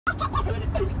Hey,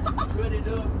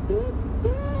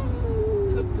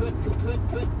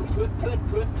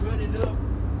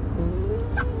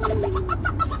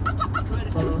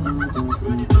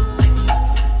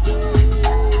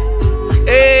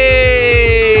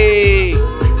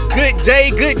 good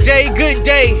day, good day, good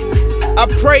day. I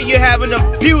pray you're having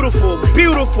a beautiful,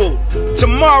 beautiful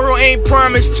Tomorrow Ain't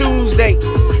Promised Tuesday.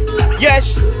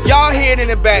 Yes, y'all hear it in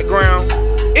the background.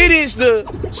 It is the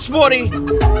Sporty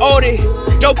Odie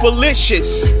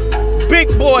Dopalicious Big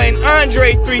Boy and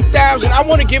Andre 3000. I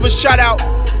want to give a shout out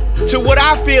to what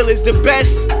I feel is the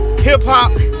best hip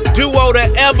hop duo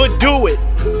to ever do it.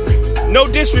 No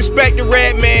disrespect to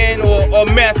Redman or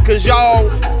Meth, because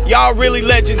y'all really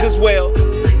legends as well.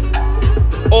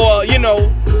 Or, you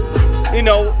know,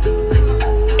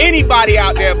 anybody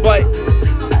out there, but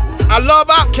I love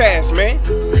Outkast, man.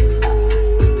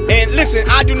 And listen,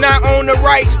 I do not own the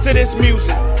rights to this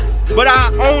music, but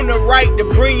I own the right to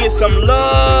bring you some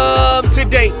love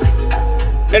today.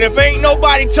 And if ain't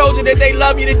nobody told you that they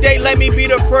love you today, let me be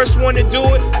the first one to do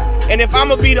it. And if I'm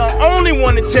gonna be the only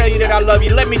one to tell you that I love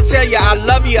you, let me tell you I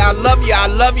love you, I love you, I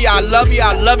love you, I love you,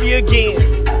 I love you again.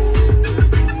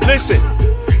 Listen,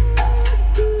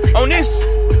 on this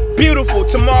beautiful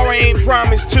Tomorrow Ain't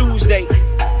Promised Tuesday,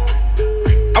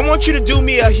 I want you to do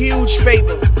me a huge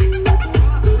favor.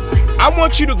 I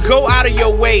want you to go out of your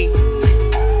way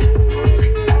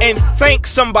and thank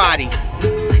somebody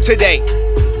today.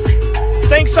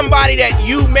 Thank somebody that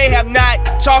you may have not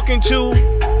talking to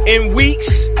in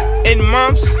weeks, in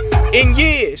months, in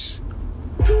years.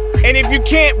 And if you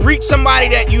can't reach somebody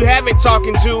that you haven't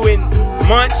talking to in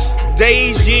months,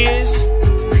 days, years,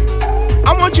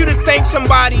 I want you to thank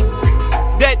somebody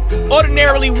that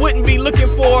ordinarily wouldn't be looking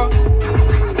for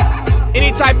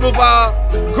any type of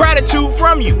gratitude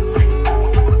from you.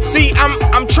 See,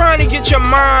 I'm trying to get your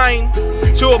mind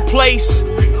to a place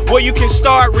where you can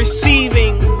start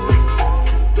receiving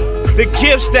the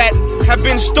gifts that have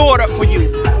been stored up for you.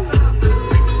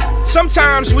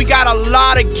 Sometimes we got a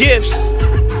lot of gifts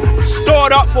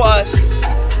stored up for us,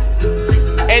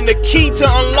 and the key to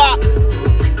unlock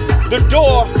the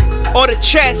door or the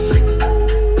chest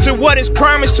to what is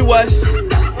promised to us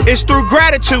is through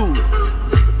gratitude.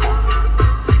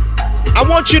 I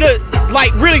want you to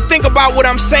really think about what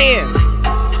I'm saying.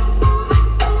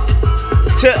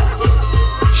 To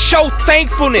show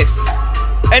thankfulness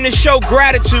and to show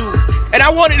gratitude. And I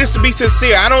wanted this to be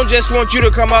sincere. I don't just want you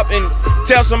to come up and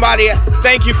tell somebody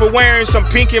thank you for wearing some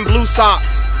pink and blue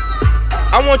socks.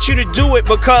 I want you to do it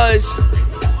because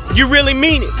you really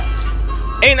mean it.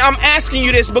 And I'm asking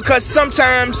you this because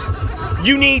sometimes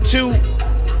you need to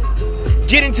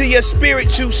get into your spirit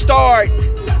to start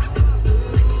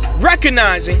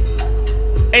recognizing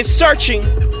and searching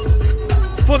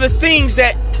for the things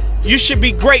that you should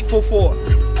be grateful for.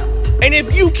 And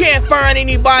if you can't find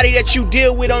anybody that you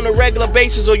deal with on a regular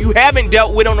basis, or you haven't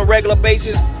dealt with on a regular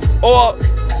basis, or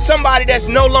somebody that's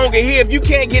no longer here, if you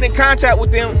can't get in contact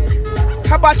with them,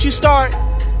 how about you start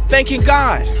thanking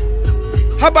God?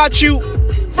 How about you,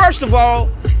 first of all,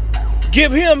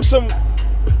 give him some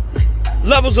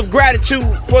levels of gratitude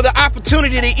for the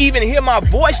opportunity to even hear my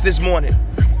voice this morning.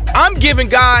 I'm giving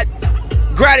God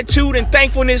gratitude and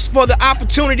thankfulness for the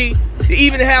opportunity to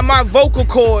even have my vocal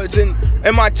cords and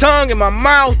my tongue and my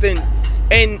mouth and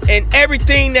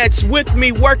everything that's with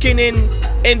me working in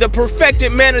the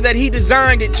perfected manner that he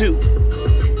designed it to.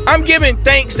 I'm giving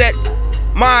thanks that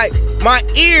my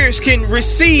ears can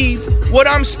receive what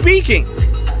I'm speaking.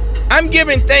 I'm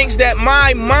giving thanks that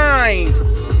my mind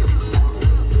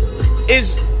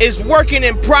is working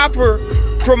in proper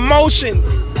promotion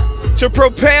to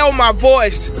propel my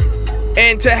voice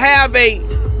and to have a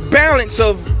balance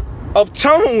of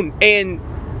tone and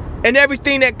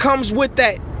everything that comes with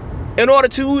that in order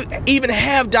to even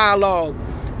have dialogue.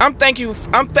 I'm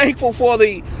thankful for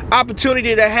the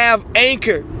opportunity to have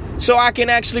Anchor so I can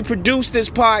actually produce this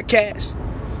podcast.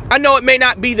 I know it may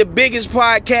not be the biggest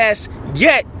podcast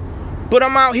yet, but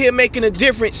I'm out here making a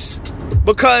difference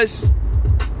because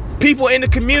people in the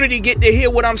community get to hear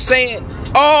what I'm saying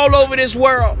all over this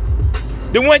world.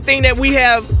 The one thing that we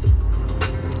have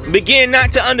begun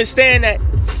not to understand that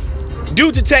due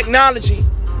to technology,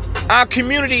 our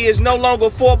community is no longer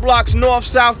 4 blocks north,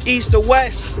 south, east, or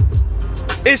west.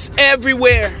 It's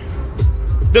everywhere.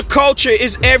 The culture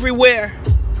is everywhere.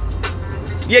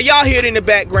 Yeah, y'all hear it in the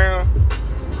background.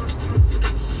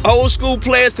 Old school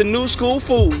players to new school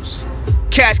fools.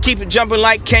 Cats keep it jumping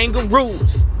like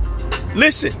kangaroos.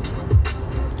 Listen.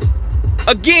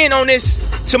 Again on this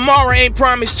Tomorrow Ain't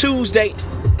Promised Tuesday,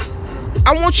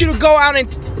 I want you to go out and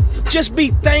just be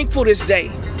thankful this day.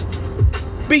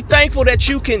 Be thankful that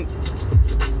you can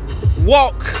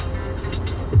walk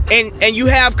and you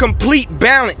have complete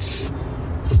balance,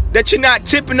 that you're not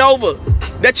tipping over,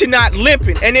 that you're not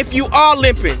limping. And if you are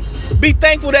limping, be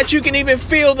thankful that you can even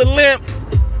feel the limp,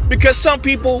 because some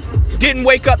people didn't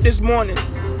wake up this morning.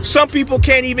 Some people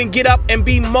can't even get up and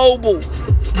be mobile.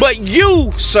 But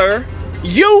you, sir,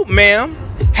 you, ma'am,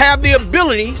 have the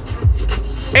ability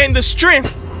and the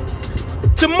strength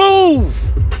to move.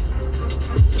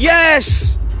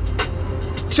 Yes.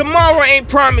 Tomorrow ain't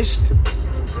promised.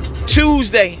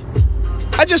 Tuesday.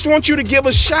 I just want you to give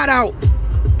a shout out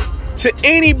to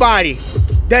anybody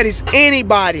that is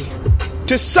anybody,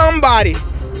 to somebody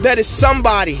that is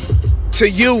somebody to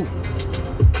you.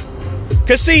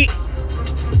 Because see,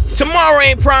 tomorrow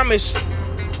ain't promised.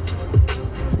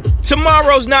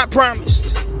 Tomorrow's not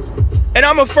promised. And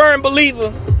I'm a firm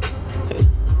believer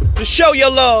to show your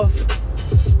love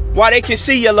while they can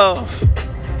see your love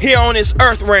here on this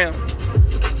earth realm.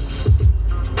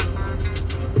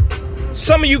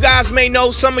 Some of you guys may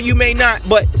know, some of you may not,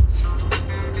 but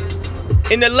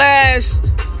in the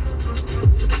last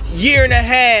year and a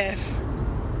half,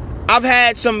 I've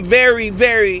had some very,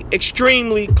 very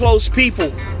extremely close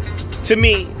people to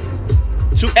me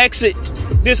to exit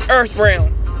this earth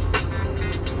realm.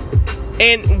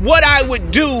 And what I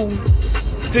would do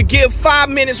to give 5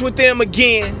 minutes with them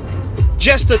again,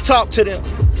 just to talk to them,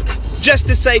 just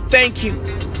to say thank you,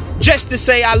 just to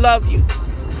say I love you.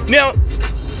 Now,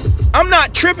 I'm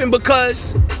not tripping,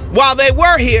 because while they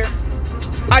were here,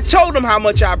 I told them how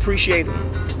much I appreciate them.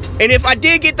 And if I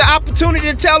did get the opportunity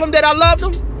to tell them that I loved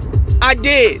them, I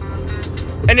did.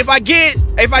 And if I did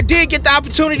get the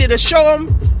opportunity to show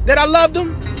them that I loved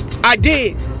them, I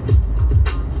did.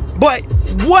 But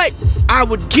what I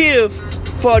would give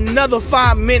for another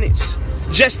 5 minutes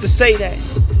just to say that,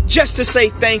 just to say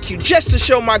thank you, just to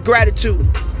show my gratitude.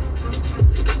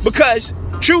 Because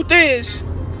truth is,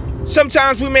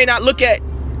 sometimes we may not look at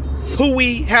who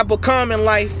we have become in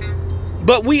life,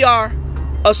 but we are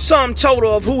a sum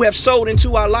total of who have sowed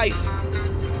into our life,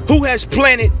 who has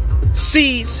planted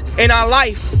seeds in our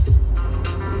life.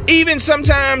 Even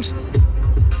sometimes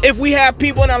if we have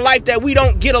people in our life that we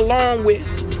don't get along with,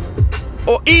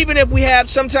 or even if we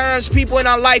have sometimes people in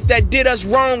our life that did us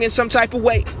wrong in some type of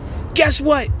way, guess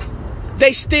what?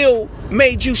 They still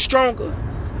made you stronger.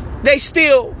 They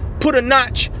still put a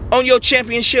notch on your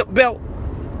championship belt,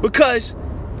 because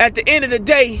at the end of the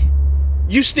day,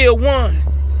 you still won.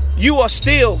 You are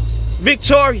still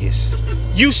victorious.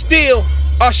 You still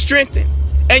are strengthened,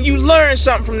 and you learn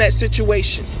something from that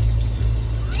situation.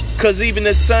 Because even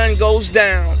the sun goes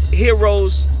down,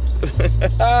 heroes.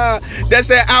 That's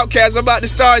that Outkast. I'm about to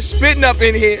start spitting up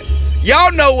in here.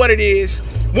 Y'all know what it is.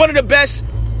 One of the best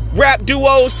rap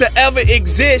duos to ever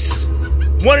exist.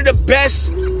 One of the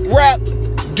best rap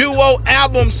duo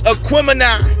albums,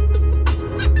 Aquemini.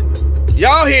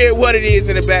 Y'all hear what it is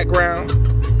in the background.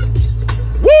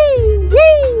 Woo,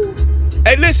 woo.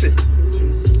 Hey, listen.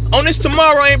 On this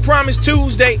Tomorrow Ain't Promised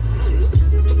Tuesday,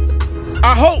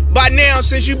 I hope by now,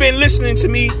 since you've been listening to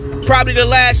me probably the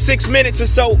last 6 minutes or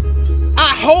so,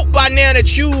 I hope by now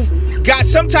that you've got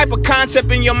some type of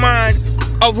concept in your mind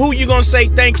of who you're going to say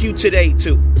thank you today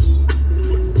to.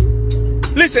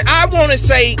 Listen, I want to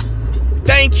say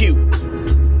thank you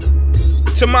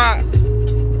to my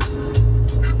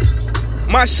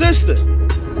sister,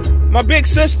 my big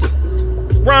sister,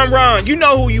 Ron. You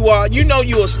know who you are. You know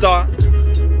you're a star.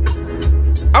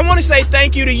 I want to say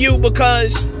thank you to you,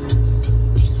 because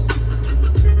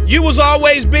you was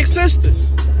always big sister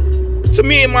to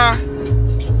me and my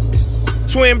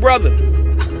twin brother.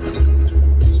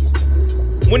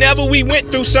 Whenever we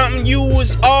went through something, you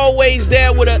was always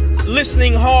there with a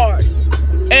listening heart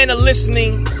and a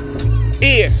listening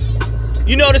ear.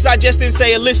 You notice I just didn't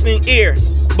say a listening ear,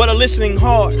 but a listening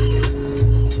heart,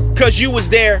 because you was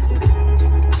there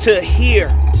to hear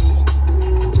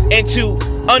and to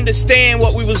understand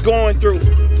what we was going through,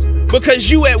 because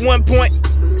you at one point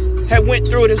had went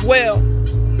through it as well,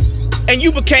 and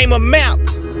you became a map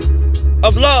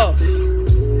of love.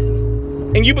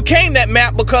 And you became that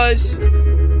map because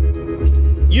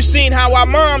you seen how our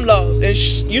mom loved, and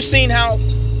you seen how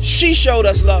she showed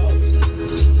us love.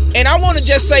 And I want to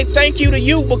just say thank you to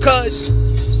you, because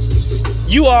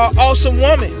you are an awesome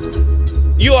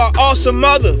woman. You are an awesome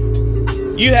mother.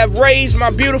 You have raised my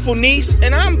beautiful niece,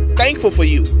 and I'm thankful for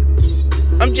you.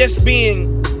 I'm just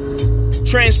being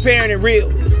transparent and real.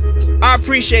 I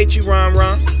appreciate you, Ron.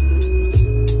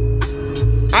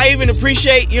 I even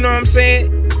appreciate, you know what I'm saying,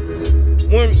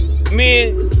 when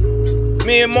me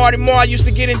and Marty Moore used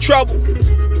to get in trouble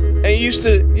and used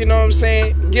to, you know what I'm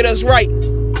saying, get us right.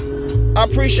 I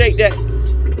appreciate that.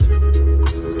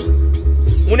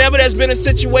 Whenever there's been a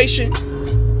situation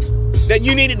that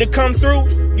you needed to come through,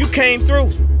 you came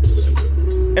through.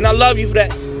 And I love you for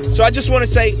that. So I just want to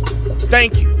say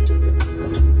thank you.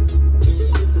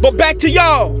 But back to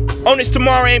y'all on this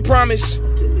Tomorrow Ain't Promised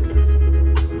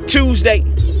Tuesday.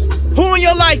 Who in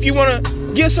your life you want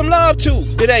to give some love to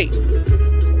today?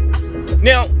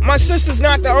 Now, my sister's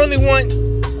not the only one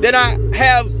that I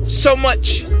have so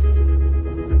much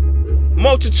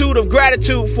multitude of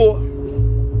gratitude for.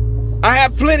 I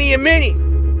have plenty and many.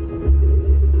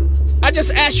 I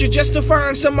just ask you just to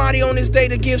find somebody on this day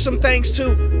to give some thanks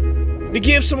to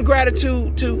give some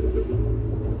gratitude to.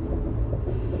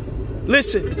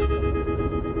 Listen,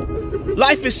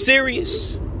 life is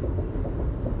serious.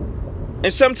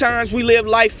 And sometimes we live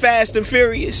life fast and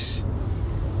furious.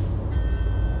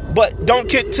 But don't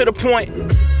get to the point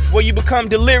where you become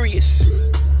delirious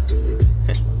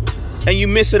and you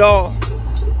miss it all.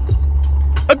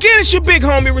 Again, it's your big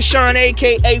homie Rashawn,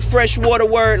 aka Freshwater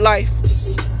Word Life.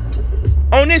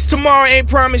 On this Tomorrow Ain't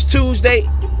Promised Tuesday,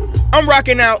 I'm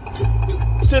rocking out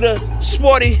to the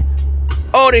sporty,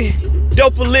 Audi,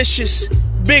 dopalicious,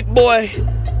 big boy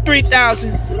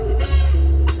 3000.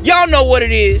 Y'all know what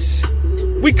it is.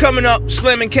 We coming up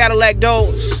slamming Cadillac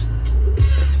doors.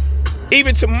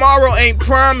 Even tomorrow ain't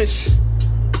promised.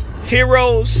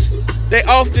 Heroes, they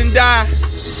often die.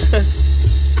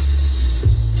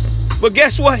 But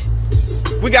guess what?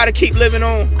 We got to keep living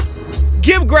on.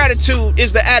 Give gratitude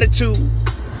is the attitude.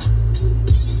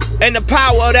 And the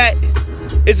power of that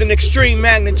is an extreme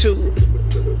magnitude.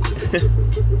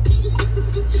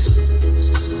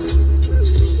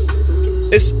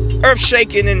 It's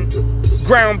earth-shaking and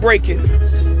groundbreaking.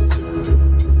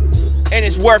 And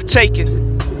it's worth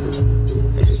taking.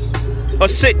 A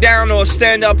sit down or a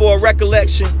stand up or a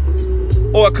recollection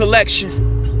or a collection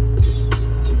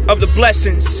of the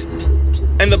blessings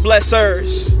and the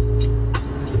blessers.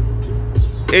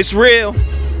 It's real.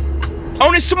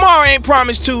 On this Tomorrow Ain't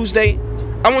Promised Tuesday,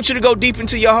 I want you to go deep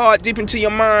into your heart, deep into your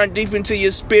mind, deep into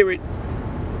your spirit,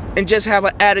 and just have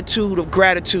an attitude of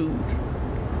gratitude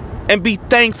and be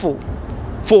thankful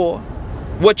for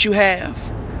what you have.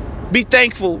 Be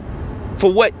thankful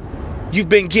for what you've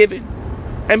been given.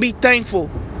 And be thankful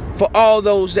for all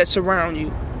those that surround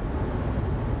you.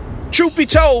 Truth be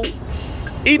told,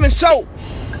 even so,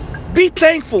 be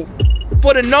thankful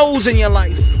for the no's in your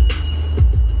life.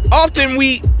 Often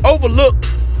we overlook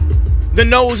the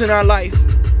no's in our life.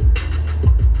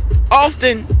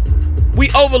 Often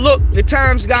we overlook the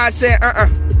times God said,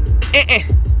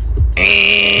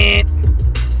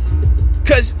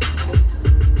 because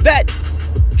that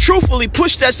truthfully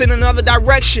pushed us in another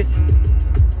direction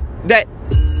that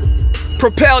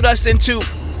propelled us into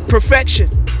perfection.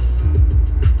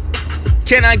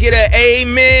 Can I get an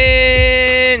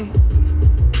amen?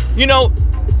 You know,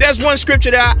 there's one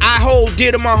scripture that I hold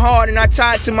dear to my heart and I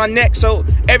tie it to my neck, so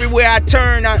everywhere I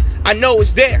turn, I know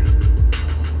it's there.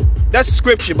 That's a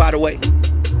scripture, by the way.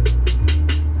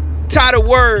 Tie the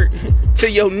word to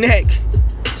your neck,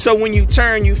 so when you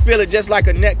turn, you feel it just like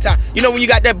a necktie. You know when you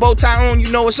got that bow tie on,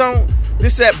 you know it's on?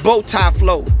 This is that bow tie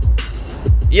flow.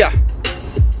 Yeah.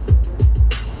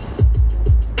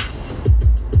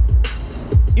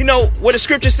 You know what the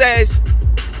scripture says?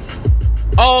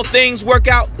 All things work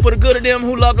out for the good of them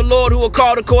who love the Lord, who are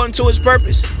called according to his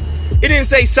purpose. It didn't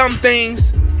say some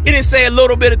things. It didn't say a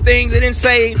little bit of things. It didn't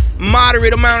say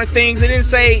moderate amount of things. It didn't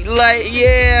say like,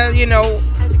 yeah, you know.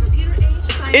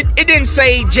 It didn't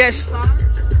say just,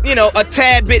 you know, a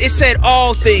tad bit. It said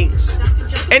all things.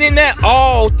 And in that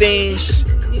all things,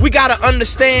 we got to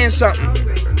understand something.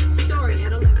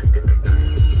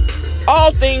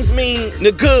 All things mean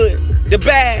the good, the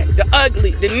bad, the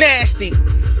ugly, the nasty,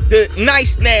 the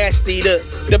nice nasty, the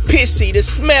pissy, the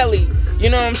smelly. You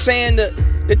know what I'm saying?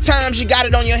 The times you got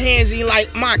it on your hands and you're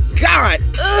like, my God,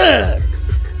 ugh.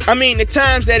 I mean, the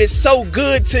times that it's so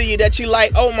good to you that you're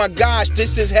like, oh my gosh,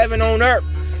 this is heaven on earth.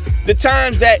 The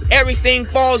times that everything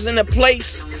falls into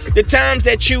place. The times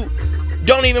that you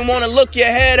don't even want to look your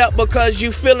head up because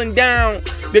you feeling down.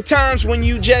 The times when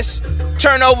you just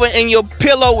turn over and your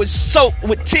pillow is soaked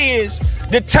with tears.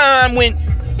 The time when,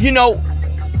 you know,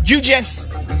 you just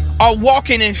are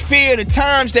walking in fear. The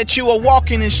times that you are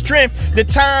walking in strength. The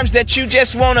times that you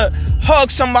just want to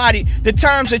hug somebody. The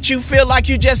times that you feel like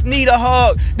you just need a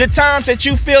hug. The times that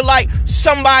you feel like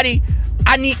somebody,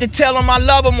 I need to tell them I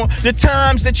love them. The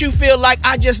times that you feel like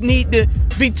I just need to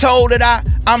be told that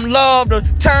I'm loved. The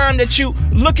time that you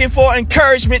looking for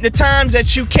encouragement. The times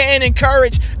that you can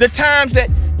encourage. The times that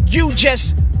you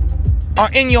just are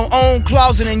in your own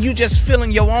closet and you just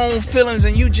feeling your own feelings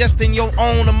and you just in your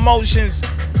own emotions.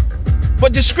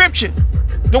 But the scripture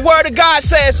The word of God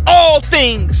says all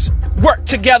things work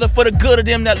together for the good of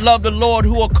them that love the Lord,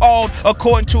 who are called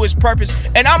according to his purpose.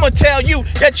 And I'm going to tell you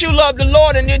that you love the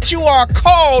Lord and that you are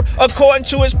called according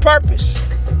to his purpose.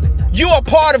 You are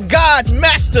part of God's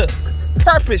master,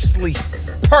 purposed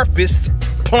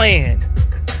plan.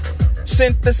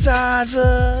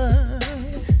 Synthesizer.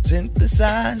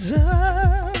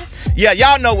 Yeah,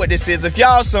 y'all know what this is. If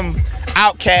y'all some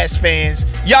Outkast fans,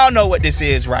 y'all know what this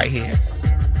is right here.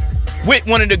 With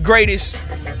one of the greatest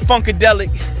funkadelic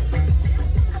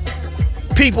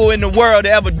people in the world to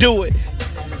ever do it,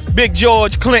 Big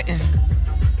George Clinton,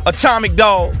 Atomic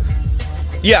Dog.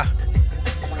 Yeah.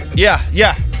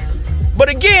 But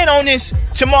again, on this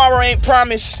Tomorrow Ain't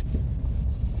Promised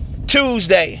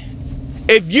Tuesday,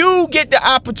 if you get the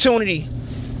opportunity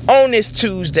on this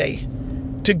Tuesday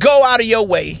to go out of your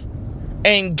way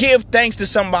and give thanks to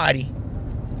somebody,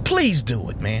 please do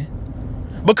it, man.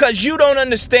 Because you don't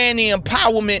understand the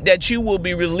empowerment that you will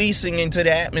be releasing into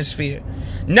the atmosphere.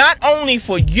 Not only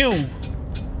for you,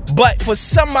 but for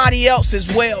somebody else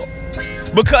as well.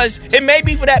 Because it may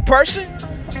be for that person,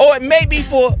 or it may be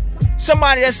for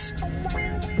somebody that's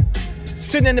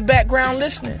sitting in the background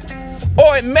listening.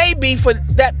 Or it may be for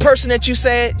that person that you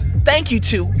said thank you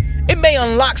to. It may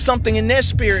unlock something in their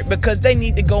spirit because they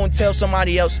need to go and tell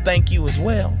somebody else thank you as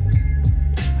well.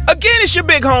 Again, it's your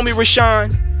big homie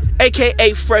Rashawn,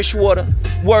 aka Freshwater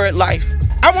Word Life.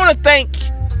 I want to thank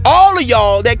all of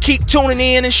y'all that keep tuning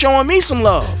in and showing me some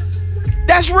love.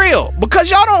 That's real, because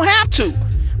y'all don't have to,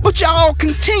 but y'all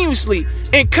continuously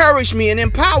encourage me and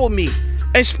empower me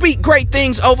and speak great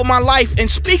things over my life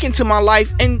and speak into my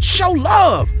life and show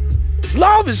love.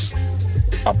 Love is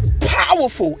a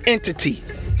powerful entity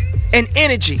and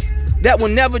energy that will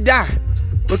never die,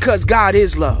 because God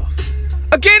is love.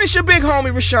 Again, it's your big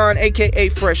homie Rashawn, aka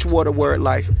Freshwater Word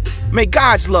Life. May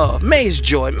God's love, may his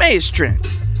joy, may his strength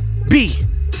be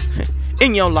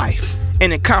in your life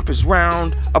and encompass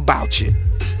round about you,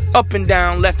 up and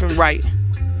down, left and right,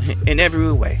 in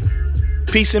every way.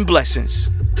 Peace and blessings,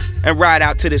 and ride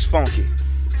out to this funky,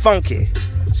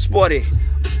 sporty,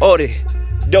 orty,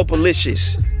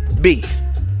 dopalicious beat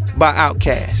by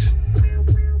Outkast.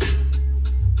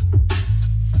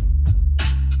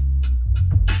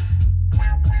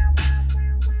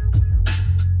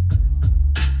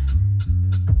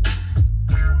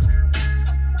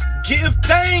 Give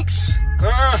thanks,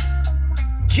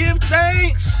 give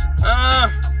thanks,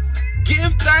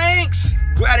 give thanks.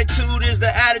 Gratitude is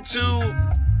the attitude.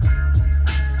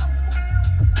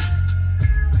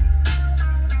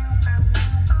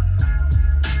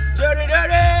 Dirty.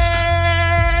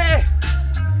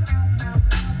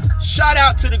 Shout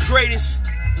out to the greatest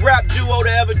rap duo to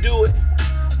ever do it.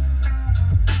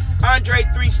 Andre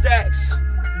 3 Stacks,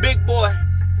 Big Boy,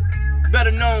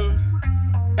 better known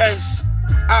as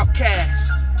Outkast.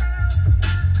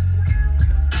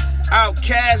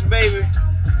 Outkast, baby.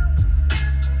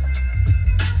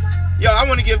 Yo, I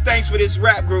want to give thanks for this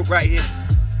rap group right here.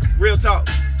 Real talk.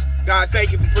 God,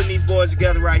 thank you for putting these boys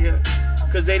together right here,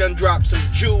 because they done dropped some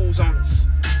jewels on us.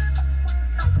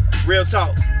 Real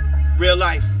talk. Real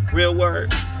life. Real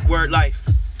word. Word life.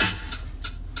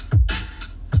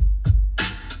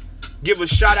 Give a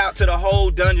shout out to the whole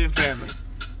Dungeon family.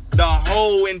 The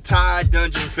whole entire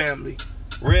Dungeon family.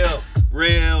 Real.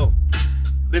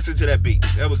 Listen to that beat.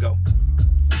 There we go.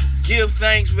 Give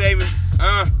thanks, baby.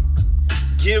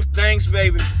 Give thanks,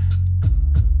 baby.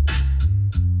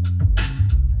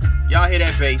 Y'all hear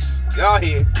that bass? Y'all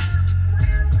hear?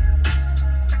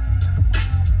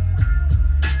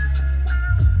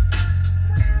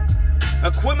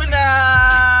 Aquemini.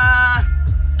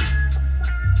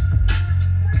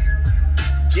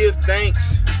 Give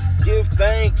thanks. Give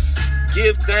thanks.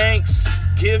 Give thanks.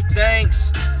 Give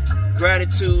thanks.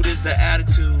 Gratitude is the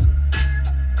attitude.